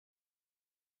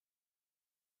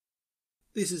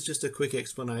This is just a quick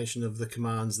explanation of the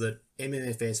commands that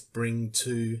MMFS bring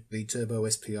to the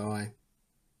TurboSPI.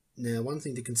 Now, one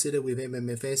thing to consider with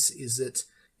MMFS is that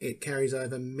it carries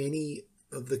over many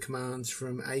of the commands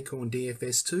from Acorn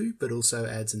DFS 2, but also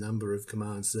adds a number of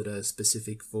commands that are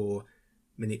specific for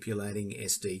manipulating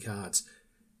SD cards.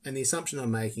 And the assumption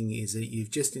I'm making is that you've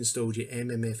just installed your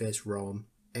MMFS ROM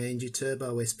and your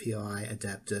TurboSPI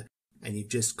adapter, and you've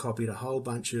just copied a whole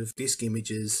bunch of disk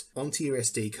images onto your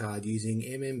SD card using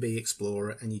MMB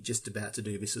Explorer, and you're just about to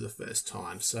do this for the first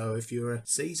time. So if you're a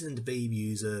seasoned Beebs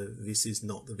user, this is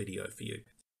not the video for you.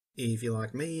 If you're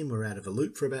like me and we're out of a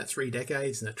loop for about 3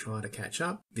 decades and are trying to catch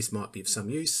up, this might be of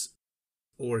some use.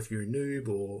 Or if you're a noob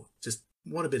or just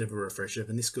want a bit of a refresher,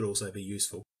 then this could also be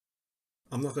useful.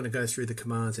 I'm not going to go through the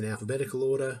commands in alphabetical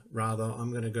order, rather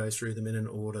I'm going to go through them in an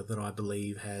order that I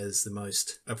believe has the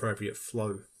most appropriate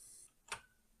flow.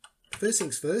 First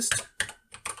things first,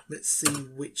 let's see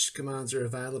which commands are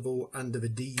available under the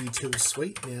DUTILS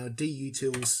suite. Now,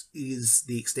 DUTILS is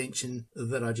the extension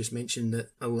that I just mentioned that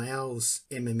allows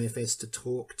MMFS to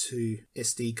talk to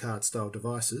SD card style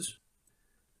devices.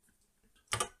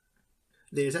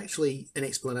 There's actually an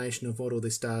explanation of what all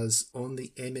this does on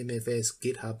the MMFS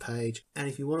GitHub page, and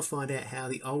if you want to find out how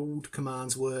the old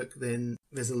commands work, then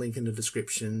there's a link in the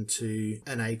description to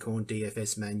an Acorn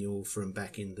DFS manual from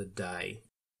back in the day.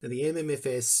 Now, the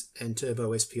MMFS and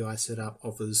TurboSPI setup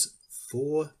offers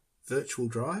 4 virtual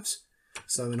drives,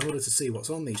 so in order to see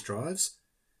what's on these drives,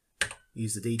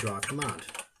 use the DDRIVE command.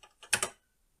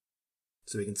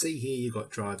 So we can see here you've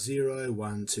got drive 0,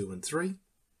 1, 2 and 3.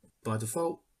 By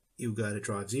default, you'll go to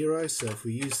drive 0, so if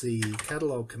we use the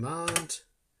catalogue command,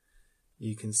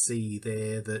 you can see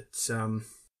there that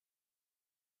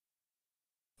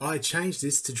I changed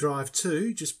this to drive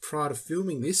 2 just prior to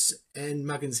filming this, and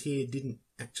Muggins here didn't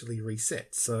actually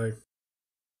reset, so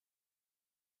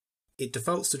it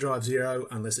defaults to drive 0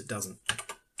 unless it doesn't.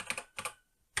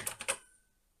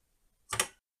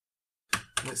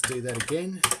 Let's do that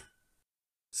again.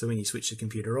 So when you switch the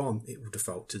computer on, it will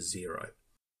default to 0.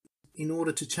 In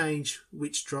order to change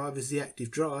which drive is the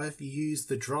active drive, you use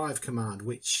the drive command,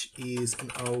 which is an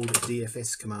old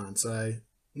DFS command. So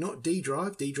not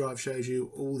DDRIVE. DDRIVE shows you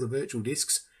all the virtual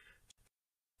disks.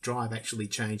 Drive actually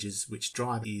changes which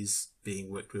drive is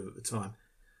being worked with at the time.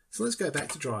 So let's go back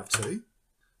to drive 2.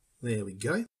 There we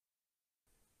go.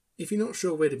 If you're not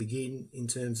sure where to begin in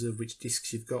terms of which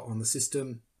disks you've got on the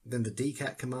system, then the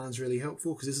DCAT command is really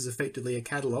helpful, because this is effectively a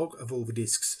catalogue of all the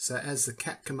disks. So as the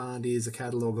cat command is a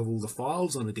catalogue of all the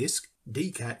files on a disk,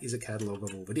 DCAT is a catalogue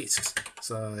of all the disks.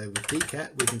 So with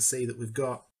DCAT we can see that we've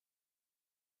got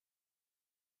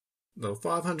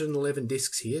 511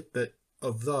 disks here, but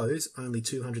of those only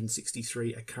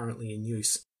 263 are currently in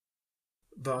use.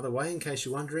 By the way, in case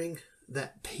you're wondering,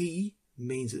 that P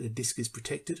means that the disk is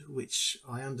protected, which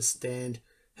I understand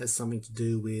has something to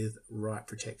do with write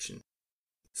protection.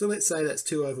 So let's say that's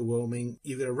too overwhelming.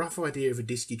 You've got a rough idea of a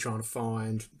disk you're trying to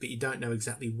find, but you don't know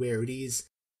exactly where it is.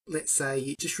 Let's say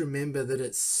you just remember that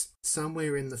it's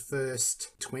somewhere in the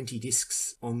first 20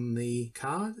 disks on the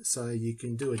card. So you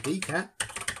can do a DCAT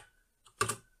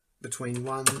between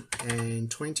 1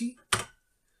 and 20,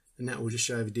 and that will just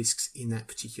show the disks in that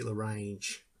particular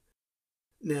range.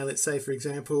 Now let's say, for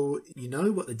example, you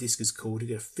know what the disk is called, you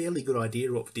get a fairly good idea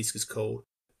of what the disk is called,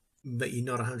 but you're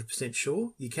not 100%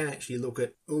 sure. You can actually look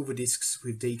at all the disks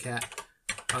with DCAT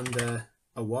under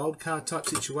a wildcard type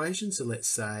situation. So let's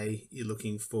say you're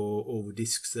looking for all the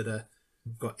disks that are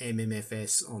got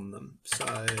MMFS on them.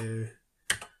 So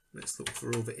let's look for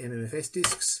all the MMFS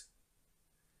disks.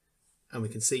 And we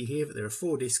can see here that there are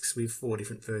 4 disks with 4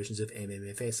 different versions of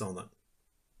MMFS on them.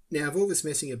 Now, of all this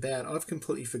messing about, I've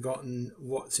completely forgotten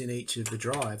what's in each of the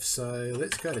drives. So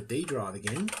let's go to D drive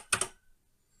again.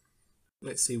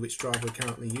 Let's see which drive we're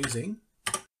currently using.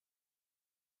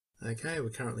 Okay, we're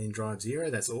currently in drive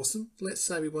 0, that's awesome. Let's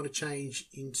say we want to change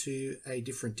into a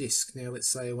different disk. Now let's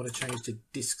say I want to change to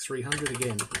disk 300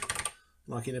 again,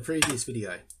 like in a previous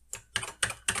video.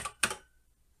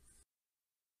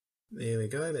 There we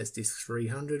go, that's disk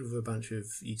 300 with a bunch of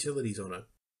utilities on it.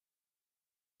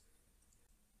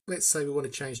 Let's say we want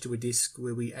to change to a disk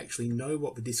where we actually know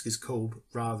what the disk is called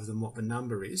rather than what the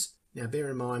number is. Now bear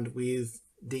in mind, with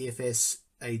DFS,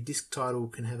 a disk title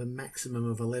can have a maximum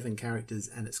of 11 characters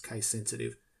and it's case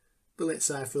sensitive. But let's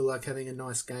say I feel like having a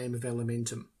nice game of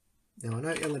Elementum. Now I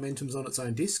know Elementum's on its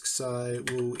own disk, so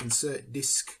we'll insert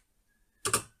disk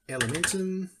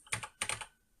Elementum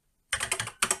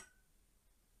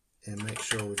and make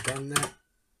sure we've done that.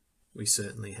 We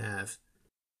certainly have.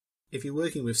 If you're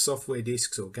working with software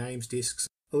disks or games disks,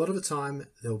 a lot of the time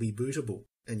they'll be bootable.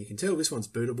 And you can tell this one's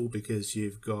bootable because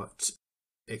you've got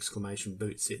exclamation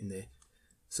boot sitting there.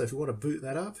 So if we want to boot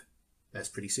that up, that's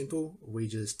pretty simple. We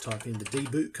just type in the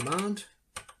DBOOT command,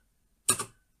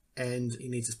 and you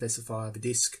need to specify the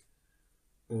disk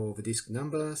or the disk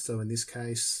number. So in this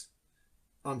case,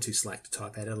 I'm too slack to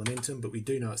type out Elementum, but we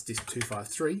do know it's disk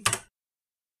 253.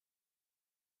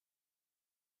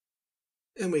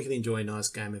 And we can enjoy a nice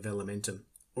game of Elementum,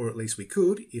 or at least we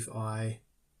could if I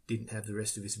didn't have the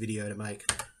rest of this video to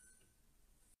make.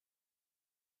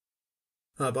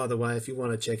 Oh, by the way, if you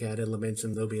want to check out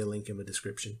Elementum, there'll be a link in the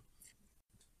description.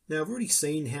 Now, I've already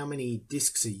seen how many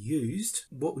disks are used.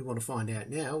 What we want to find out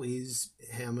now is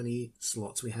how many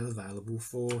slots we have available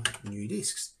for new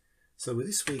disks. So with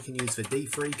this, we can use the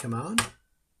DFREE command.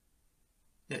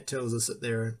 That tells us that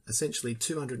there are essentially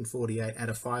 248 out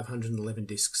of 511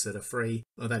 disks that are free,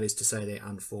 or that is to say they're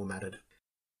unformatted.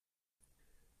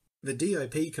 The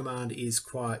DOP command is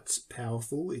quite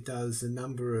powerful. It does a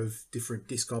number of different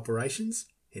disk operations,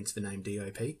 hence the name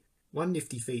DOP. One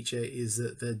nifty feature is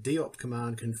that the DOP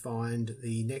command can find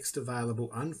the next available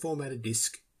unformatted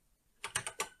disk,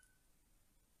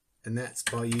 and that's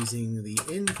by using the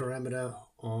N parameter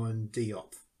on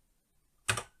DOP.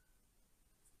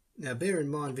 Now bear in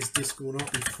mind this disk will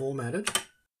not be formatted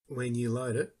when you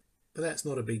load it, but that's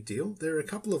not a big deal. There are a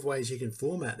couple of ways you can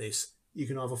format this. You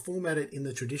can either format it in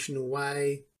the traditional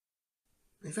way.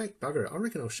 In fact, bugger it, I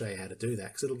reckon I'll show you how to do that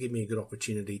because it'll give me a good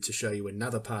opportunity to show you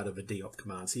another part of a DOP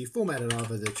command. So you format it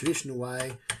either the traditional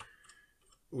way,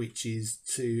 which is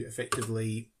to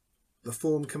effectively the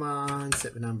form command,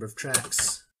 set the number of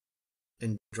tracks,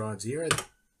 and drive 0.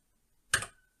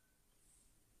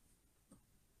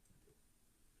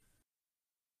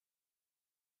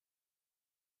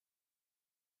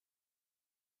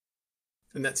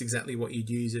 And that's exactly what you'd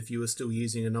use if you were still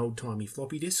using an old-timey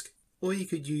floppy disk. Or you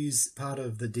could use part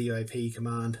of the DOP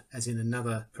command, as in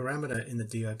another parameter in the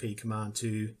DOP command,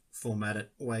 to format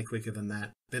it way quicker than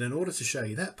that. But in order to show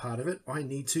you that part of it, I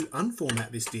need to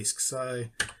unformat this disk. So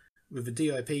with the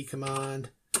DOP command,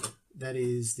 that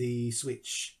is the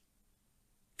switch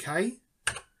K.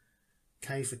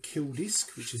 K for kill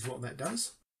disk, which is what that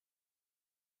does.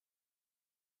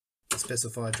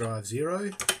 Specify drive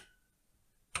 0.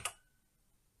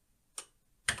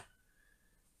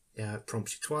 Now it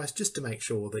prompts you twice just to make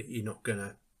sure that you're not going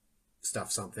to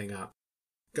stuff something up.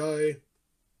 Go,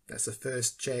 that's the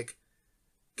first check.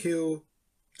 Kill,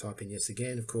 type in yes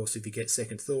again. Of course, if you get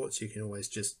second thoughts, you can always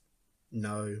just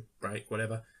no, break,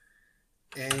 whatever.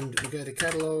 And we go to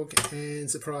catalogue, and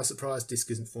surprise, surprise,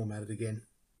 disk isn't formatted again.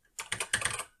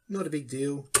 Not a big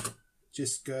deal.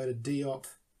 Just go to DOP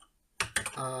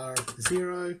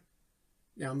R0.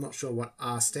 Now I'm not sure what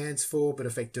R stands for, but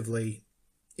effectively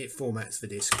it formats the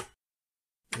disk.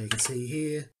 And you can see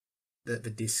here that the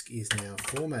disk is now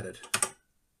formatted.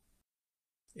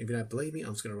 If you don't believe me,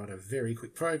 I'm just going to run a very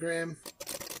quick program.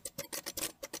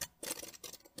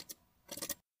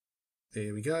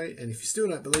 There we go. And if you still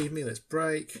don't believe me, let's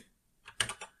break.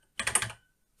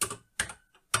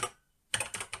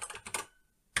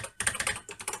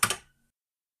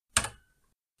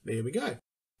 There we go.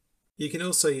 You can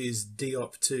also use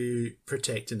DOP to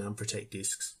protect and unprotect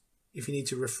disks. If you need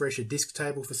to refresh a disk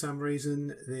table for some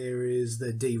reason, there is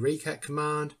the DRECAT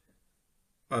command.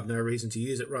 I have no reason to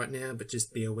use it right now, but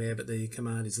just be aware that the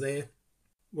command is there.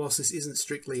 Whilst this isn't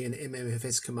strictly an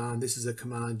MMFS command, this is a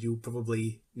command you'll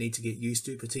probably need to get used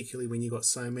to, particularly when you've got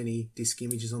so many disk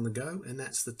images on the go, and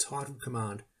that's the title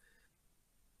command.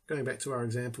 Going back to our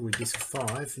example with disk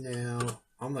 5, now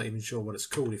I'm not even sure what it's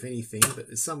called, if anything, but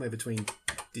it's somewhere between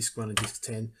disk 1 and disk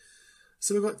 10.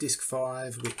 So we've got disk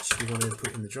 5, which we wanted to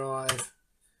put in the drive.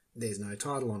 There's no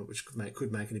title on it, which could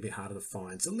make it a bit harder to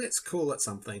find. So let's call it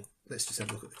something. Let's just have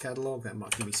a look at the catalogue. That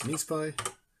might give me some inspo.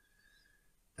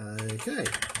 Okay.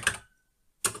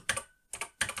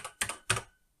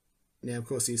 Now, of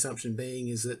course, the assumption being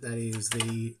is that that is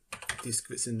the disk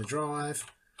that's in the drive.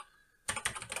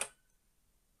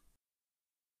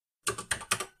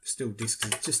 Still disks,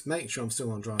 just make sure I'm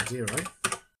still on drive 0.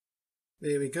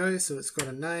 There we go, so it's got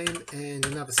a name and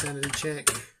another sanity check.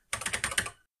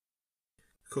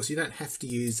 Of course, you don't have to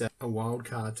use a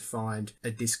wildcard to find a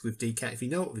disk with DCAT. If you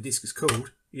know what the disk is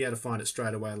called, you're able to find it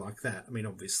straight away like that. I mean,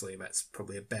 obviously, that's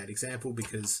probably a bad example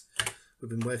because we've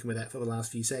been working with that for the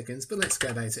last few seconds, but let's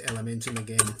go back to Elementum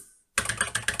again.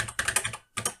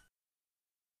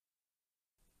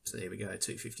 So there we go,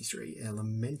 253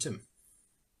 Elementum.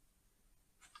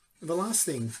 The last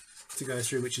thing to go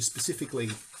through, which is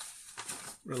specifically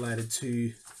related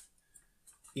to,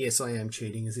 yes, I am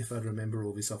cheating as if I'd remember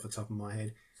all this off the top of my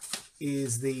head,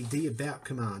 is the DABOUT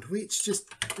command, which just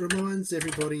reminds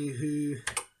everybody who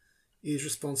is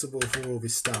responsible for all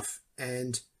this stuff.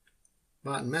 And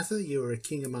Martin Mather, you are a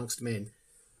king amongst men.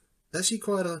 Actually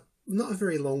quite a, not a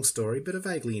very long story, but a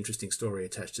vaguely interesting story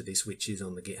attached to this, which is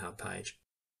on the GitHub page.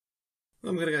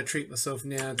 I'm going to go treat myself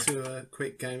now to a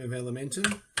quick game of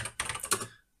Elementum.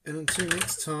 And until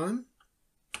next time,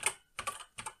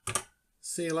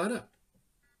 see you later.